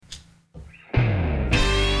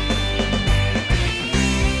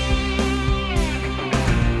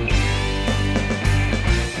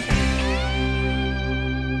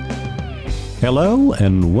Hello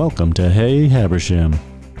and welcome to Hey Habersham.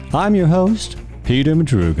 I'm your host, Peter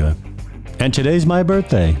Madruga, and today's my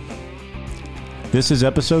birthday. This is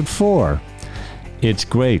episode 4. It's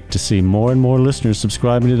great to see more and more listeners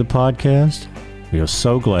subscribing to the podcast. We are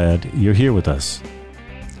so glad you're here with us.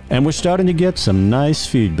 And we're starting to get some nice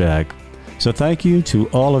feedback. So thank you to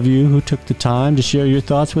all of you who took the time to share your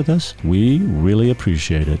thoughts with us. We really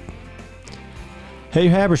appreciate it. Hey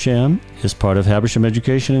Habersham is part of Habersham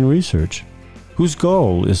Education and Research, whose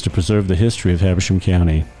goal is to preserve the history of Habersham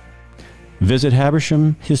County. Visit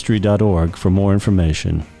habershamhistory.org for more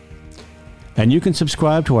information. And you can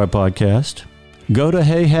subscribe to our podcast. Go to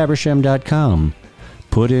heyhabersham.com,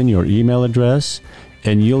 put in your email address,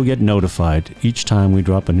 and you'll get notified each time we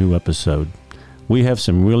drop a new episode. We have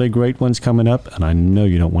some really great ones coming up, and I know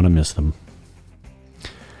you don't want to miss them.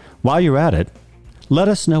 While you're at it, let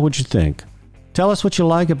us know what you think. Tell us what you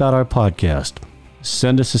like about our podcast.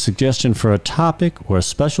 Send us a suggestion for a topic or a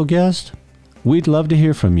special guest. We'd love to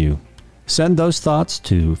hear from you. Send those thoughts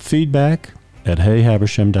to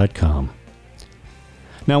feedback@heyhabersham.com.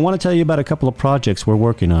 Now, I want to tell you about a couple of projects we're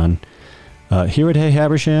working on. Here at Hey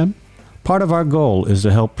Habersham, part of our goal is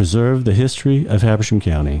to help preserve the history of Habersham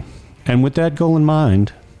County. And with that goal in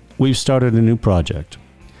mind, we've started a new project.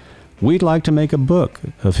 We'd like to make a book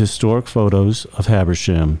of historic photos of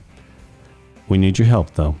Habersham. We need your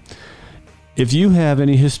help, though. If you have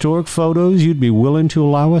any historic photos you'd be willing to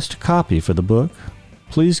allow us to copy for the book,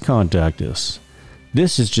 please contact us.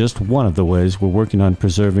 This is just one of the ways we're working on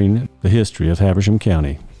preserving the history of Habersham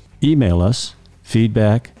County. Email us,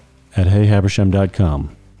 feedback@heyhabersham.com.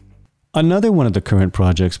 Another one of the current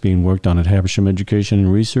projects being worked on at Habersham Education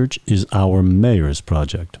and Research is our Mayor's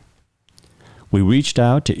Project. We reached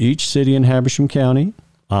out to each city in Habersham County,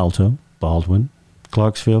 Alto, Baldwin,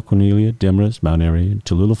 Clarksville, Cornelia, Demorest, Mount Airy, and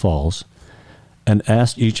Tallulah Falls, and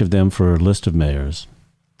asked each of them for a list of mayors.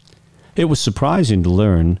 It was surprising to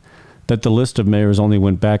learn that the list of mayors only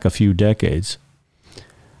went back a few decades.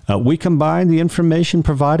 We combined the information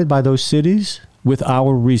provided by those cities with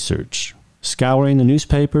our research, scouring the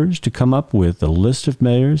newspapers to come up with a list of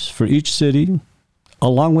mayors for each city,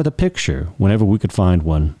 along with a picture whenever we could find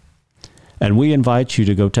one. And we invite you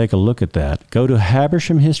to go take a look at that. Go to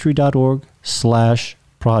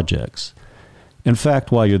habershamhistory.org/projects. In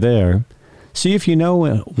fact, while you're there, see if you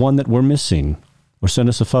know one that we're missing, or send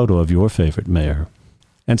us a photo of your favorite mayor.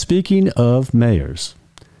 And speaking of mayors,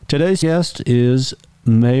 today's guest is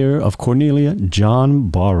Mayor of Cornelia, John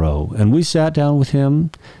Barrow, and we sat down with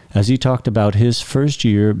him as he talked about his first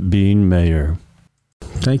year being mayor.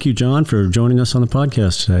 Thank you, John, for joining us on the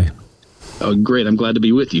podcast today. Oh, great. I'm glad to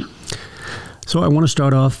be with you. So I want to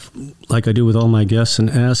start off, like I do with all my guests, and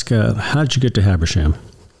ask, how did you get to Habersham?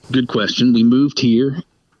 Good question. We moved here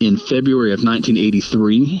in February of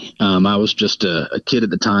 1983. I was just a kid at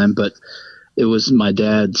the time, but it was my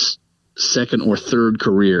dad's second or third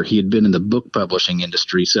career. He had been in the book publishing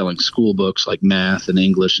industry, selling school books like math and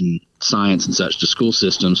English and science and such to school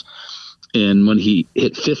systems. And when he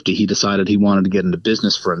hit 50, he decided he wanted to get into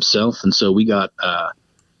business for himself. And so we got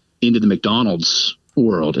into the McDonald's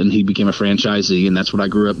world, and he became a franchisee, and that's what I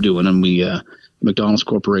grew up doing. And McDonald's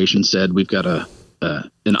Corporation said, we've got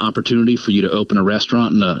an opportunity for you to open a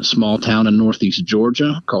restaurant in a small town in northeast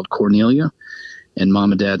Georgia called Cornelia. And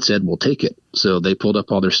Mom and Dad said, we'll take it. So they pulled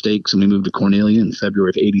up all their stakes, and we moved to Cornelia in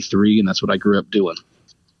February of 83, and that's what I grew up doing.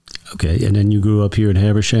 Okay, and then you grew up here in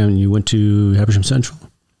Habersham, and you went to Habersham Central?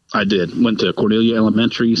 I did. Went to Cornelia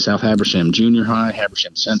Elementary, South Habersham Junior High,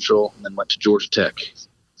 Habersham Central, and then went to Georgia Tech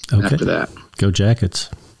after that. Go Jackets.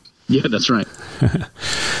 Yeah, that's right.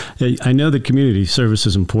 I know that community service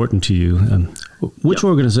is important to you. Which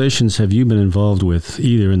organizations have you been involved with,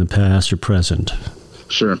 either in the past or present?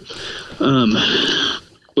 Sure.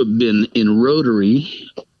 We've been in Rotary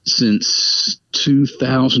since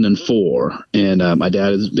 2004, and my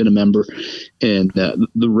dad has been a member. And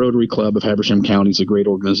the Rotary Club of Habersham County is a great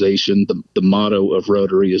organization. The motto of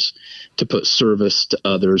Rotary is to put service to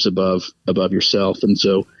others above yourself. And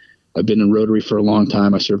so I've been in Rotary for a long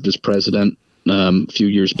time. I served as president a few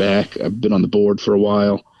years back. I've been on the board for a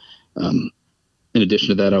while. In addition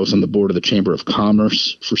to that, I was on the board of the Chamber of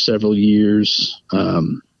Commerce for several years.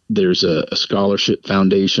 There's a scholarship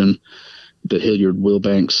foundation, the Hilliard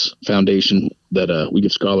Wilbanks Foundation, that we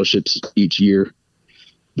give scholarships each year.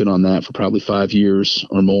 Been on that for probably 5 years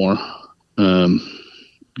or more.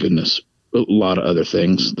 Goodness, a lot of other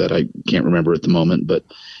things that I can't remember at the moment, but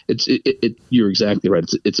you're exactly right.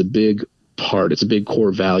 It's a big part. It's a big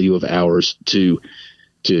core value of ours to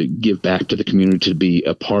give back to the community, to be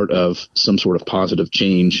a part of some sort of positive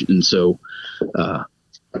change. And so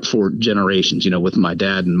for generations. With my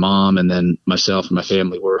dad and mom, and then myself and my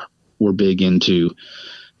family, we're big into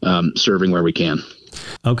serving where we can.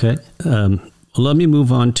 Okay. Let me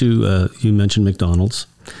move on to, you mentioned McDonald's.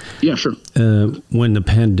 Yeah, sure. When the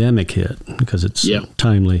pandemic hit, because it's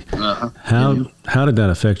timely, how did that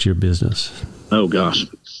affect your business? Oh, gosh.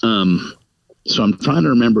 So I'm trying to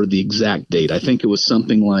remember the exact date. I think it was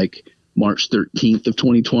something like March 13th of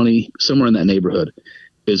 2020, somewhere in that neighborhood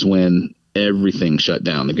is when everything shut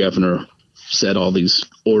down. The governor set all these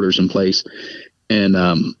orders in place, and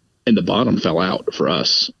the bottom fell out for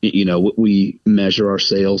us. We measure our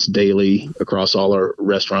sales daily across all our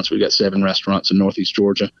restaurants. We've got 7 restaurants in Northeast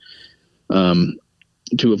Georgia, 2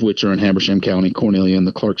 of which are in Habersham County, Cornelia, and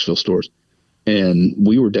the Clarksville stores. And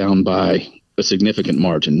we were down by a significant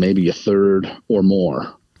margin, maybe a third or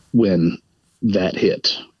more, when that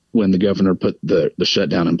hit, when the governor put the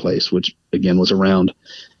shutdown in place, which again was around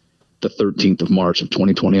the 13th of March of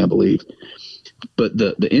 2020, I believe. But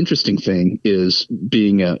the interesting thing is,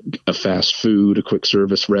 being a fast food, a quick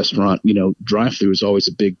service restaurant, drive-through is always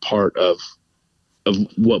a big part of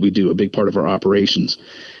what we do, a big part of our operations.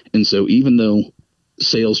 And so even though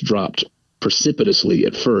sales dropped precipitously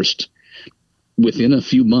at first, within a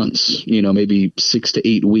few months, maybe 6 to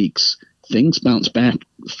 8 weeks, things bounce back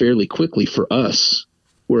fairly quickly for us,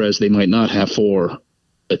 whereas they might not have for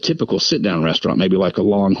a typical sit-down restaurant, maybe like a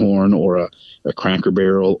Longhorn or a Cracker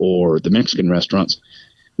Barrel or the Mexican restaurants.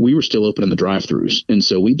 We were still open in the drive-thrus. And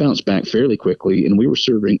so we bounced back fairly quickly, and we were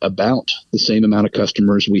serving about the same amount of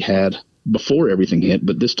customers we had before everything hit,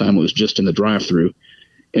 but this time it was just in the drive-thru,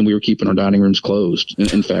 and we were keeping our dining rooms closed.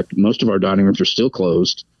 In fact, most of our dining rooms are still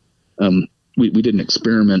closed. We did an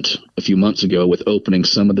experiment a few months ago with opening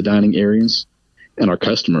some of the dining areas, and our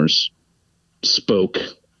customers spoke,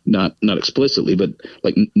 not explicitly, but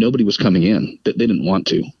like nobody was coming in. They didn't want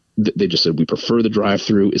to. They just said, we prefer the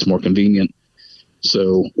drive-through. It's more convenient.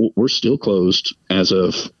 So we're still closed as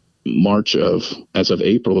of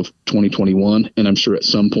April of 2021. And I'm sure at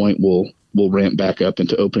some point we'll ramp back up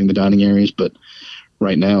into opening the dining areas. But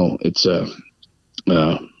right now it's, the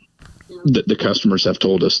customers have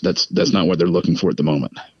told us that's not what they're looking for at the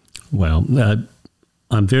moment. Well,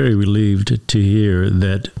 I'm very relieved to hear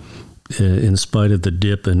that in spite of the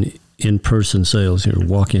dip in person sales, your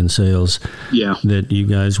walk-in sales, that you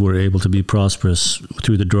guys were able to be prosperous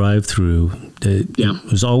through the drive-through. It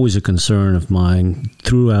was always a concern of mine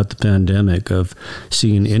throughout the pandemic of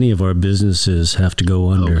seeing any of our businesses have to go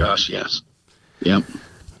under. Oh gosh, yes. Yep.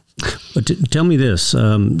 But tell me this,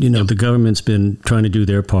 the government's been trying to do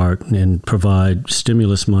their part and provide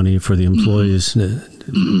stimulus money for the employees.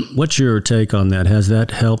 What's your take on that? Has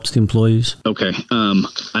that helped the employees? Okay.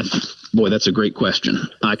 Boy, that's a great question.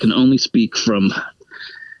 I can only speak from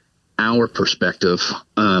our perspective.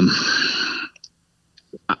 I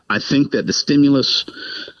think that the stimulus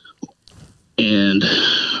and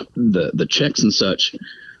the checks and such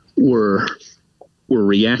were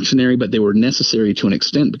reactionary, but they were necessary to an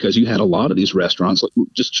extent, because you had a lot of these restaurants, like,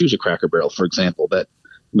 just choose a Cracker Barrel, for example,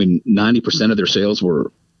 90% of their sales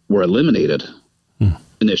were eliminated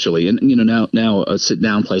initially. And, now a sit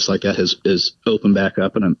down place like that is open back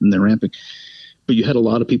up and they're ramping, but you had a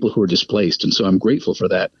lot of people who were displaced. And so I'm grateful for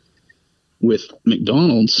that. With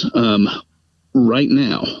McDonald's, right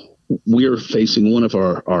now, we're facing one of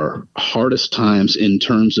our hardest times in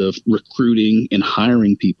terms of recruiting and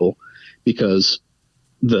hiring people, because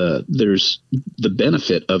there's the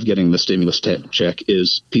benefit of getting the stimulus check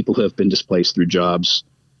is people who have been displaced through jobs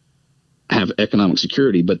have economic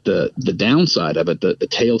security. But the downside of it, the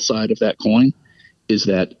tail side of that coin, is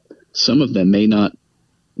that some of them may not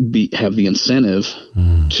have the incentive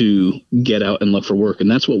to get out and look for work. And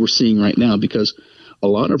that's what we're seeing right now, because a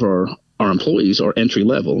lot of our employees are entry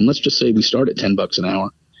level. And let's just say we start at $10 an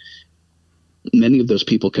hour. Many of those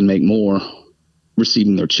people can make more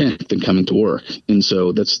receiving their check than coming to work. And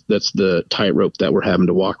so that's the tightrope that we're having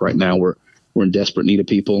to walk right now. We're in desperate need of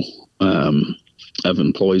people, of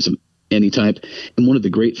employees of any type. And one of the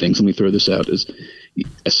great things, let me throw this out, is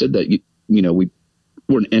I said that,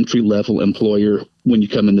 we're an entry level employer when you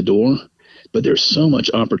come in the door, but there's so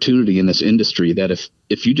much opportunity in this industry that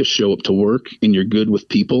if you just show up to work and you're good with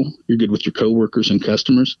people, you're good with your coworkers and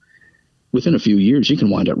customers, within a few years, you can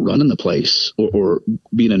wind up running the place or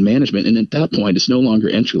being in management. And at that point, it's no longer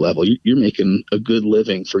entry level. You're making a good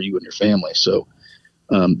living for you and your family. So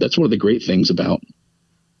that's one of the great things about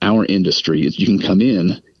our industry, is you can come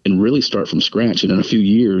in and really start from scratch, and in a few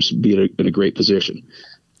years be in a great position.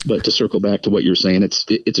 But to circle back to what you're saying, it's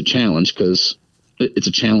a challenge, because it's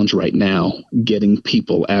a challenge right now getting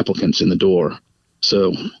applicants in the door.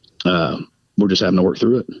 So we're just having to work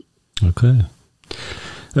through it. Okay.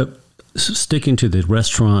 Sticking to the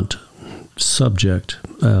restaurant subject,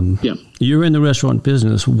 Yeah. you're in the restaurant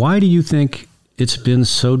business. Why do you think it's been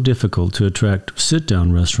so difficult to attract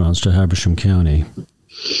sit-down restaurants to Habersham County?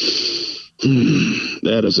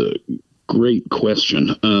 That is a great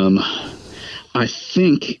question. I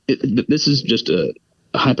think this is just a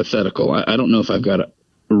hypothetical. I don't know if I've got a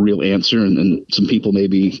real answer, and some people may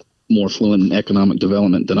be more fluent in economic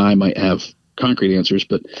development than I might have concrete answers,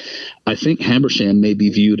 but I think Habersham may be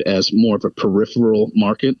viewed as more of a peripheral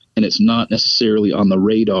market, and it's not necessarily on the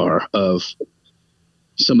radar of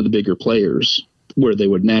some of the bigger players where they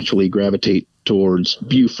would naturally gravitate towards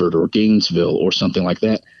Beaufort or Gainesville or something like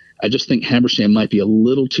that. I just think Habersham might be a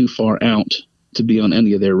little too far out to be on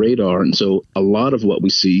any of their radar. And so a lot of what we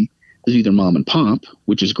see is either mom and pop,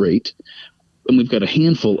 which is great. And we've got a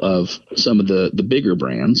handful of some of the bigger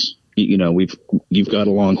brands. You know, you've got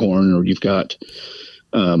a Longhorn, or you've got,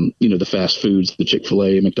 the fast foods, the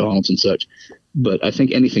Chick-fil-A, McDonald's and such. But I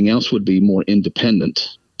think anything else would be more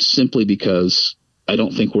independent, simply because I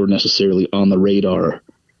don't think we're necessarily on the radar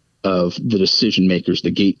of the decision makers,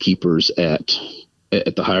 the gatekeepers at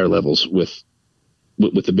the higher levels with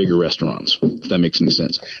the bigger restaurants, if that makes any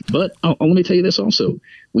sense. But let me tell you this also.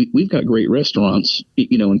 We've got great restaurants.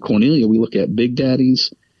 In Cornelia, we look at Big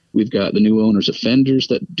Daddy's. We've got the new owners of Fenders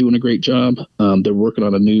that doing a great job. They're working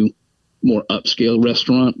on a new, more upscale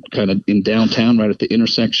restaurant kind of in downtown, right at the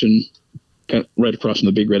intersection, kind of right across from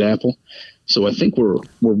the Big Red Apple. So I think we're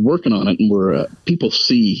working on it, and people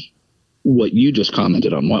see what you just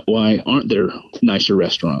commented on. Why aren't there nicer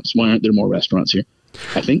restaurants? Why aren't there more restaurants here?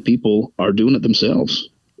 I think people are doing it themselves.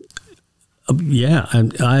 Yeah,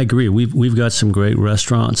 and I agree. We've got some great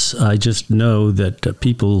restaurants. I just know that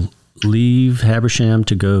people leave Habersham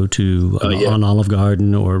to go to on Olive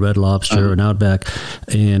Garden or Red Lobster or an Outback,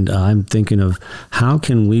 and I'm thinking of how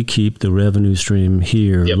can we keep the revenue stream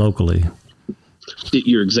here locally?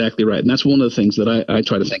 You're exactly right, and that's one of the things that I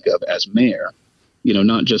try to think of as mayor.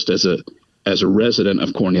 Not just as a resident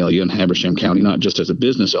of Cornelia and Habersham County, not just as a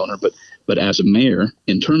business owner, but as a mayor,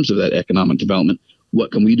 in terms of that economic development.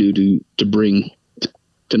 What can we do to bring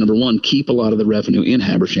to number one, keep a lot of the revenue in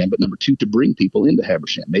Habersham, but number two, to bring people into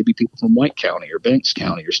Habersham? Maybe people from White County or Banks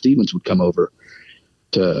County or Stevens would come over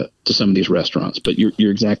to some of these restaurants. But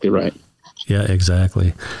you're exactly right. Yeah,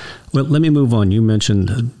 exactly. Well, let me move on. You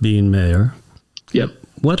mentioned being mayor. Yep.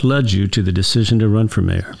 What led you to the decision to run for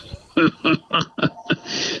mayor?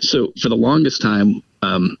 So for the longest time,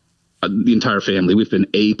 the entire family, we've been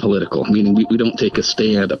apolitical, meaning we don't take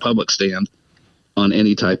a public stand on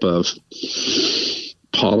any type of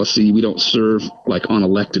policy. We don't serve like on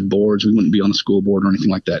elected boards. We wouldn't be on the school board or anything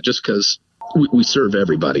like that, just because we serve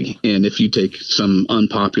everybody. And if you take some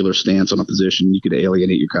unpopular stance on a position, you could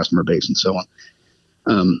alienate your customer base and so on.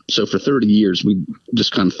 So for 30 years, we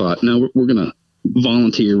just kind of thought, no, we're going to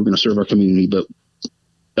volunteer. We're going to serve our community, but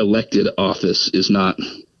elected office is not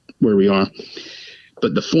where we are.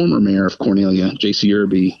 But the former mayor of Cornelia, J.C.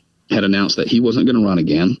 Irby, had announced that he wasn't going to run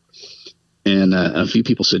again. And a few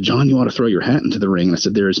people said, John, you ought to throw your hat into the ring. And I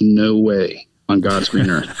said, there is no way on God's green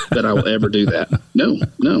earth that I will ever do that. No.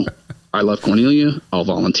 I love Cornelia. I'll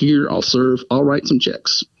volunteer. I'll serve. I'll write some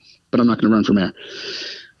checks. But I'm not going to run for mayor.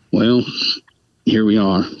 Well, here we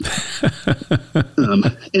are.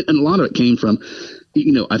 And a lot of it came from,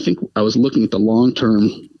 I think I was looking at the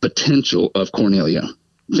long-term potential of Cornelia,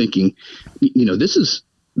 thinking, this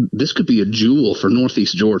could be a jewel for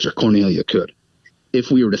Northeast Georgia. Cornelia could. If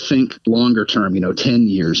we were to think longer term, 10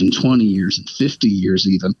 years and 20 years and 50 years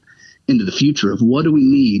even into the future of what do we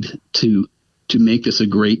need to make this a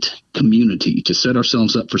great community, to set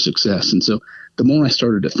ourselves up for success. And so the more I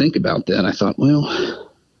started to think about that, I thought, well,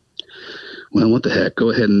 what the heck,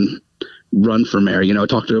 go ahead and run for mayor. I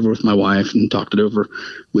talked it over with my wife and talked it over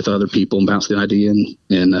with other people and bounced the idea and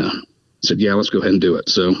said, yeah, let's go ahead and do it.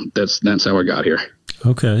 So that's how I got here.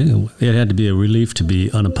 Okay. It had to be a relief to be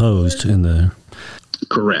unopposed in there.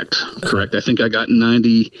 Correct. I think I got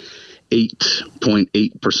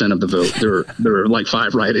 98.8% of the vote. There were like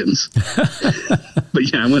 5 write-ins.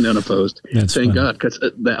 But yeah, I went unopposed. Thank funny. God, because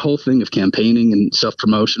that whole thing of campaigning and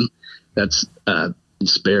self-promotion, that's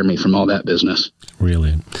spare me from all that business.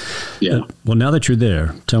 Really? Yeah. Well, now that you're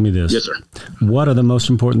there, tell me this. Yes, sir. What are the most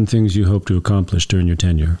important things you hope to accomplish during your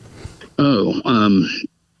tenure?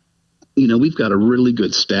 We've got a really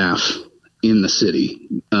good staff in the city.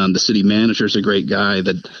 The city manager's a great guy.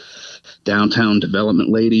 The downtown development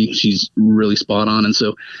lady, she's really spot on. And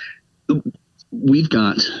so we've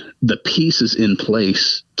got the pieces in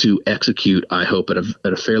place to execute, I hope, at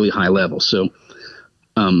a fairly high level. So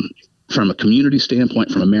from a community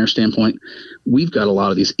standpoint, from a mayor standpoint, we've got a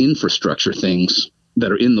lot of these infrastructure things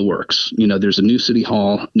that are in the works. There's a new city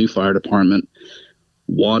hall, new fire department,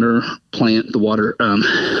 water plant. The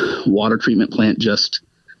water treatment plant just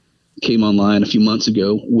came online a few months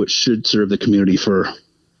ago, which should serve the community for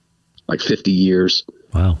like 50 years.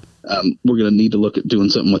 Wow. We're going to need to look at doing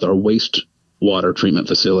something with our wastewater treatment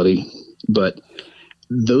facility. But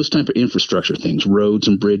those type of infrastructure things, roads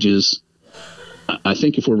and bridges, I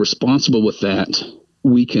think if we're responsible with that,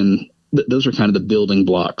 we can, those are kind of the building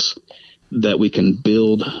blocks that we can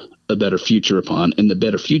build a better future upon. And the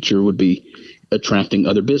better future would be attracting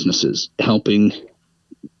other businesses, helping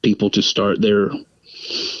people to start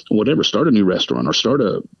start a new restaurant or start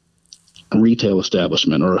a retail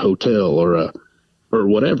establishment or a hotel or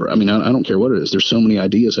whatever. I mean, I don't care what it is. There's so many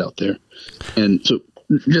ideas out there. And so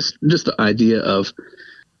just the idea of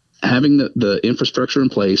having the infrastructure in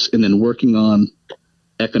place and then working on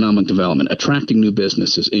economic development, attracting new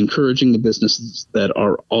businesses, encouraging the businesses that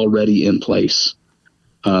are already in place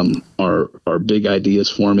are big ideas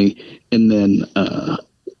for me. And then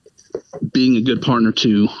being a good partner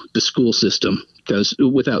to the school system, because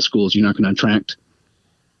without schools, you're not going to attract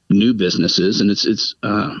new businesses. And it's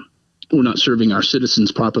we're not serving our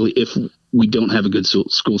citizens properly if we don't have a good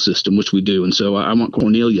school system, which we do. And so I want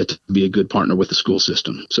Cornelia to be a good partner with the school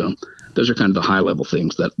system. So those are kind of the high level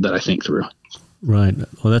things that I think through. Right.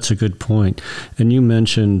 Well, that's a good point. And you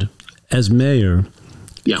mentioned as mayor,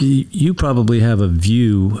 you probably have a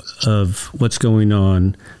view of what's going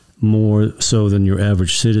on more so than your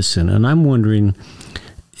average citizen. And I'm wondering,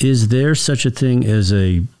 is there such a thing as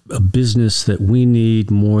a business that we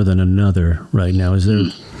need more than another right now? Is there...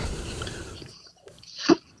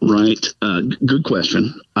 Right. Good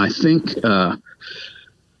question. I think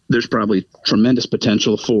there's probably tremendous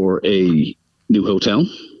potential for a new hotel,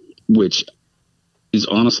 which is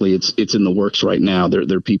honestly, it's in the works right now.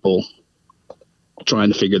 There are people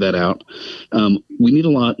trying to figure that out. We need a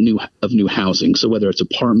lot of new housing. So whether it's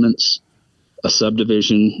apartments, a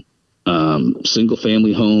subdivision, single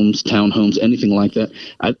family homes, townhomes, anything like that,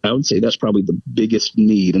 I would say that's probably the biggest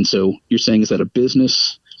need. And so you're saying, is that a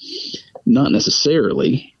business? Not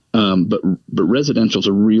necessarily. But residential is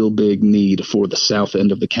a real big need for the south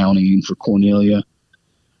end of the county and for Cornelia.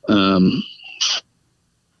 I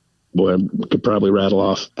could probably rattle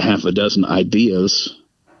off half a dozen ideas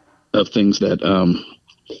of things that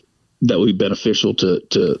would be beneficial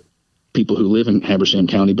to people who live in Habersham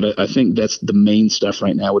County. But I think that's the main stuff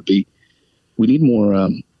right now would be we need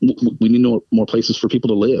more places for people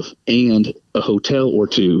to live and a hotel or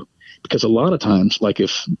two, because a lot of times, like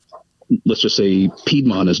if let's just say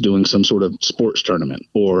Piedmont is doing some sort of sports tournament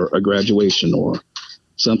or a graduation or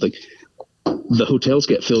something, the hotels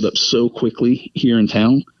get filled up so quickly here in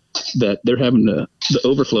town that they're having the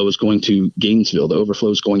overflow is going to Gainesville. The overflow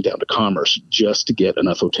is going down to Commerce just to get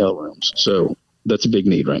enough hotel rooms. So that's a big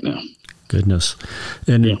need right now. Goodness.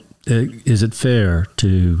 And is it fair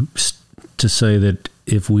to say that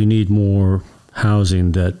if we need more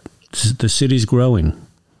housing, that the city's growing?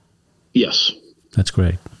 Yes. That's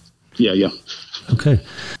great. Yeah. Okay.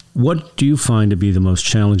 What do you find to be the most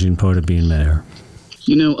challenging part of being mayor?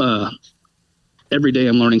 Every day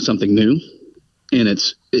I'm learning something new, and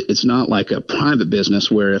it's not like a private business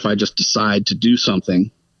where if I just decide to do something,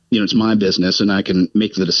 it's my business and I can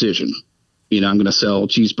make the decision. I'm going to sell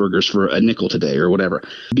cheeseburgers for a nickel today or whatever.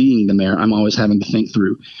 Being the mayor, I'm always having to think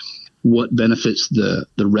through what benefits the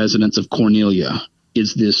residents of Cornelia.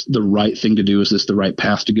 Is this the right thing to do? Is this the right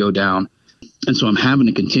path to go down? And so I'm having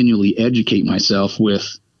to continually educate myself with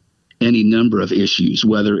any number of issues,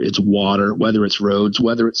 whether it's water, whether it's roads,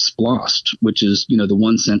 whether it's SPLOST, which is, the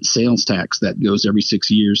 1 cent sales tax that goes every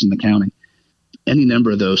 6 years in the county, any number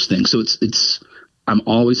of those things. So I'm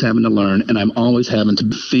always having to learn, and I'm always having to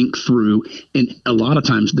think through. And a lot of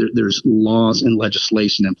times there's laws and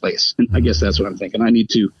legislation in place. And I guess that's what I'm thinking. I need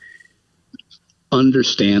to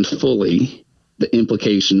understand fully the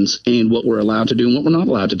implications and what we're allowed to do and what we're not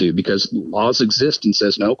allowed to do, because laws exist and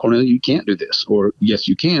says, no, Cornelia, you can't do this, or yes,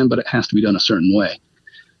 you can, but it has to be done a certain way.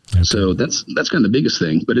 Okay. So that's kind of the biggest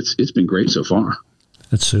thing, but it's been great so far.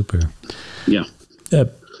 That's super. Yeah.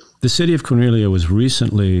 The city of Cornelia was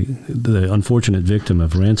recently the unfortunate victim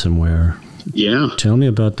of ransomware. Yeah. Tell me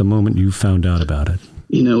about the moment you found out about it.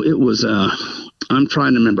 It was, I'm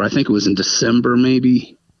trying to remember, I think it was in December,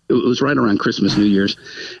 maybe. It was right around Christmas, New Year's,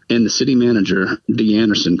 and the city manager, Dee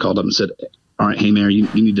Anderson, called up and said, all right, hey, Mayor, you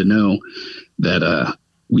need to know that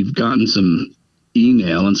we've gotten some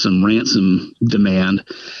email and some ransom demand,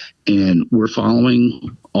 and we're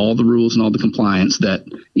following all the rules and all the compliance that,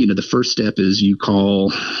 the first step is you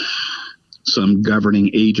call some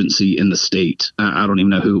governing agency in the state. I don't even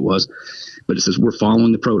know who it was, but it says we're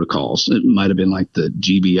following the protocols. It might have been like the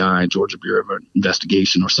GBI, Georgia Bureau of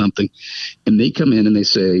Investigation or something. And they come in and they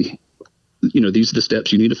say, these are the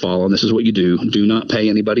steps you need to follow. And this is what you do. Do not pay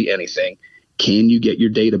anybody anything. Can you get your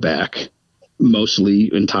data back?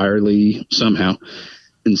 Mostly, entirely, somehow.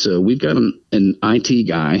 And so we've got an IT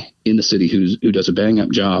guy in the city who does a bang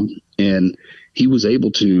up job, and he was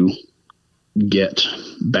able to get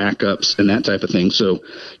backups and that type of thing. So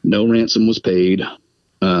no ransom was paid,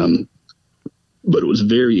 but it was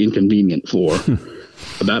very inconvenient for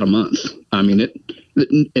about a month. I mean,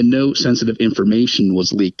 and no sensitive information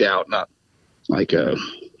was leaked out, not like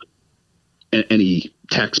any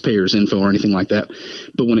taxpayers' info or anything like that.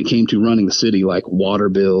 But when it came to running the city, like water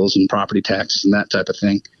bills and property taxes and that type of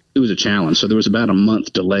thing, it was a challenge. So there was about a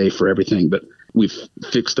month delay for everything, but we've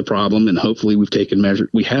fixed the problem, and hopefully we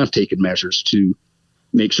have taken measures to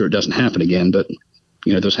make sure it doesn't happen again. But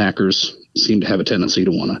those hackers seem to have a tendency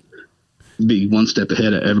to want to be one step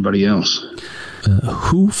ahead of everybody else.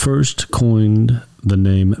 Who first coined the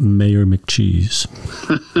name Mayor McCheese?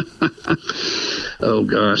 Oh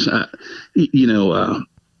gosh,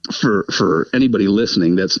 for anybody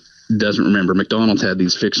listening that doesn't remember, McDonald's had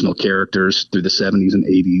these fictional characters through the 70s and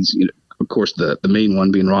 80s. Of course, the main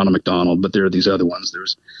one being Ronald McDonald, but there are these other ones.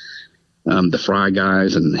 There's the Fry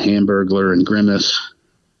Guys and Hamburglar and Grimace.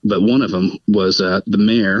 But one of them was the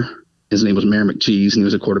mayor. His name was Mayor McCheese, and he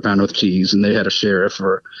was a quarter pounder with cheese. And they had a sheriff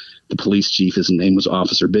or the police chief. His name was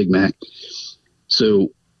Officer Big Mac.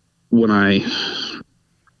 So when I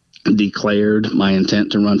declared my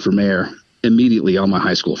intent to run for mayor, immediately all my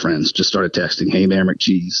high school friends just started texting, "Hey, Mayor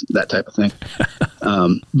McCheese," that type of thing.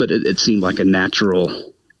 But it seemed like a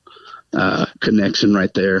natural connection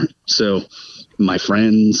right there. So my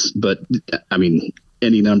friends, but I mean,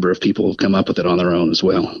 any number of people have come up with it on their own as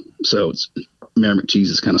well. So Mayor McCheese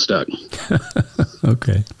is kind of stuck.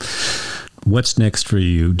 Okay. What's next for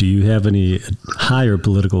you? Do you have any higher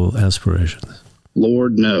political aspirations?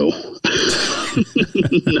 Lord, no.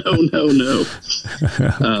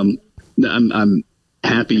 No. I'm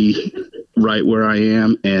happy right where I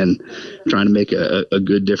am and trying to make a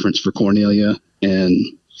good difference for Cornelia. And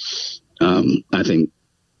I think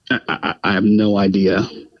I have no idea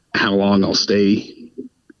how long I'll stay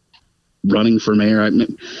running for mayor.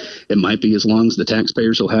 It might be as long as the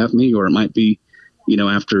taxpayers will have me, or it might be,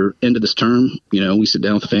 after end of this term, we sit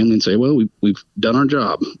down with the family and say, well, we've done our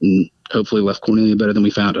job and hopefully left Cornelia better than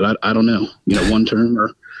we found it. I don't know, 1 term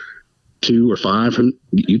or 2 or 5,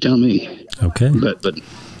 you tell me. Okay. But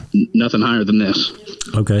nothing higher than this.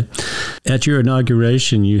 Okay. At your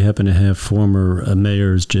inauguration, you happen to have former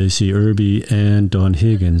mayors J.C. Irby and Don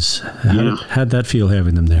Higgins. How'd that feel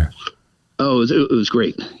having them there? Oh, it was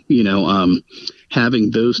great.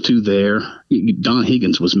 Having those two there. Don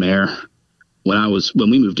Higgins was mayor when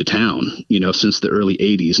we moved to town, since the early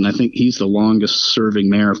 80s. And I think he's the longest serving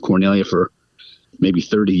mayor of Cornelia for maybe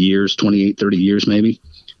 30 years, 28, 30 years maybe.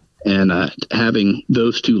 And having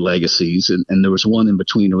those two legacies, and there was one in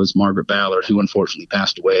between, it was Margaret Ballard, who unfortunately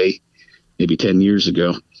passed away maybe 10 years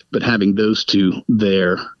ago. But having those two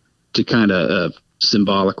there to kind of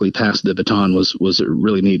symbolically pass the baton was a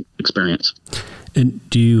really neat experience. And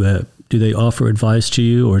do they offer advice to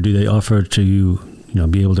you, or do they offer to you,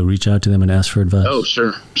 be able to reach out to them and ask for advice? Oh,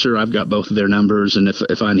 sure. I've got both of their numbers, and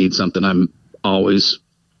if I need something, I'm always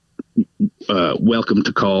welcome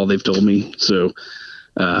to call. They've told me so.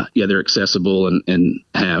 They're accessible and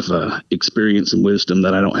have experience and wisdom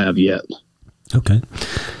that I don't have yet. Okay.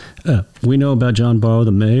 We know about John Barrow,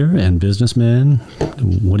 the mayor and businessman.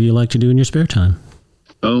 What do you like to do in your spare time?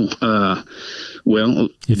 Oh, well,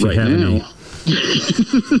 if you right have now,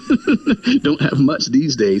 don't have much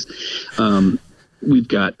these days. We've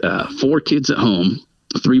got 4 kids at home,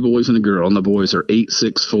 3 boys and a girl, and the boys are 8,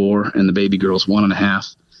 6, 4, and the baby girl's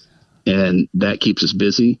 1.5, and that keeps us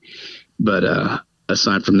busy. But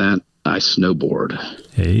aside from that, I snowboard.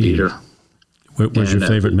 Hey, Peter. Where's your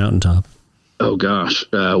favorite mountaintop? Oh gosh,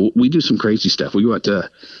 we do some crazy stuff. We go out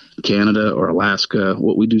to Canada or Alaska.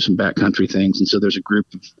 We do some backcountry things, and so there's a group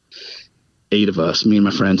of 8 of us, me and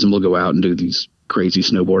my friends, and we'll go out and do these crazy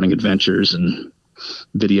snowboarding adventures and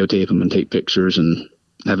videotape them and take pictures and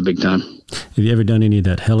have a big time. Have you ever done any of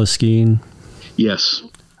that heli skiing? Yes.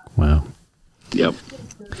 Wow. Yep.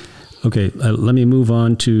 Okay, let me move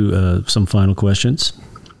on to some final questions.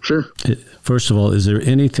 Sure. First of all, is there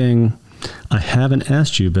anything I haven't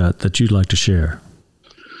asked you about that you'd like to share?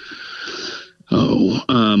 Oh,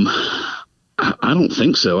 I don't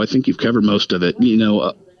think so. I think you've covered most of it.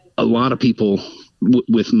 A lot of people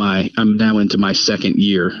I'm now into my second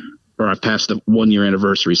year or I passed the 1 year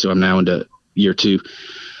anniversary, so I'm now into year 2.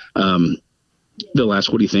 They'll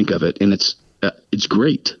ask, what do you think of it? And it's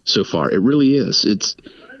great so far. It really is. It's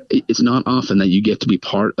not often that you get to be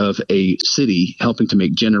part of a city helping to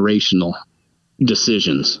make generational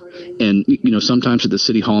decisions. And, sometimes at the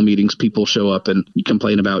city hall meetings, people show up and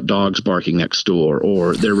complain about dogs barking next door,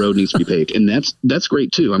 or their road needs to be paved. And that's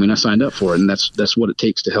great too. I mean, I signed up for it, and that's what it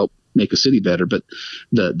takes to help make a city better. But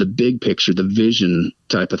the big picture, the vision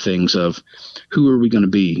type of things of who are we going to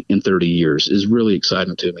be in 30 years is really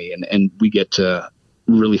exciting to me. And we get to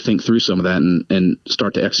really think through some of that and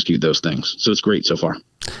start to execute those things. So it's great so far.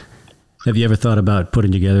 Have you ever thought about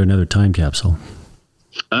putting together another time capsule?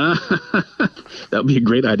 That would be a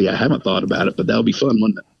great idea. I haven't thought about it, but that would be fun,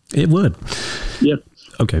 wouldn't it? It would. Yeah.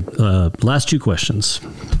 Okay. Last 2 questions.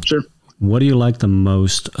 Sure. What do you like the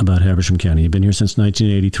most about Habersham County? You've been here since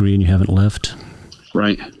 1983 and you haven't left?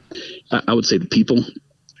 Right. I would say the people.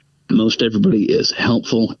 Most everybody is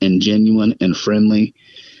helpful and genuine and friendly,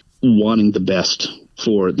 wanting the best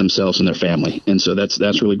for themselves and their family. And so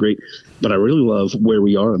that's really great. But I really love where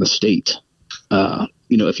we are in the state.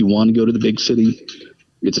 If you want to go to the big city,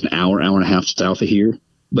 it's an hour and a half south of here,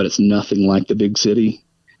 but it's nothing like the big city.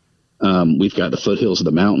 We've got the foothills of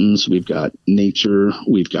the mountains. We've got nature.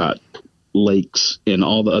 We've got lakes and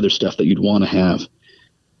all the other stuff that you'd want to have.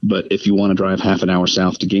 But if you want to drive half an hour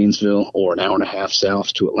south to Gainesville or an hour and a half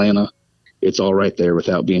south to Atlanta, it's all right there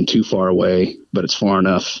without being too far away, but it's far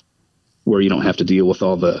enough where you don't have to deal with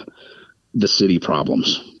all the city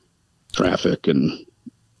problems, traffic and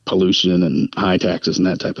pollution and high taxes and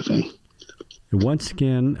that type of thing. Once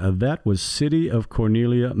again, that was City of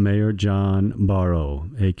Cornelia Mayor John Barrow,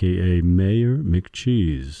 a.k.a. Mayor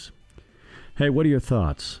McCheese. Hey, what are your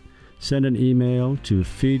thoughts? Send an email to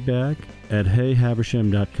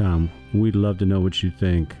feedback@heyhabersham.com. We'd love to know what you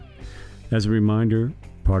think. As a reminder,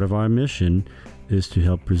 part of our mission is to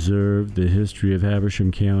help preserve the history of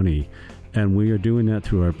Habersham County, and we are doing that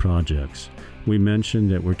through our projects. We mentioned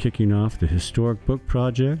that we're kicking off the Historic Book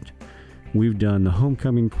Project. We've done the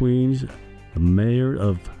Homecoming Queens, the Mayor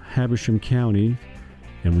of Habersham County,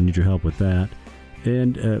 and we need your help with that.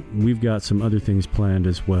 And we've got some other things planned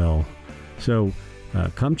as well. So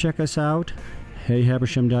come check us out,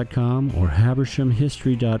 heyhabersham.com or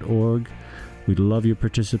habershamhistory.org. We'd love your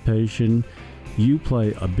participation. You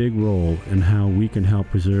play a big role in how we can help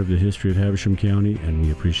preserve the history of Habersham County, and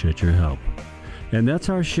we appreciate your help. And that's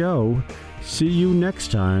our show. See you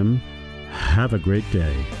next time. Have a great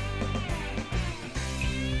day.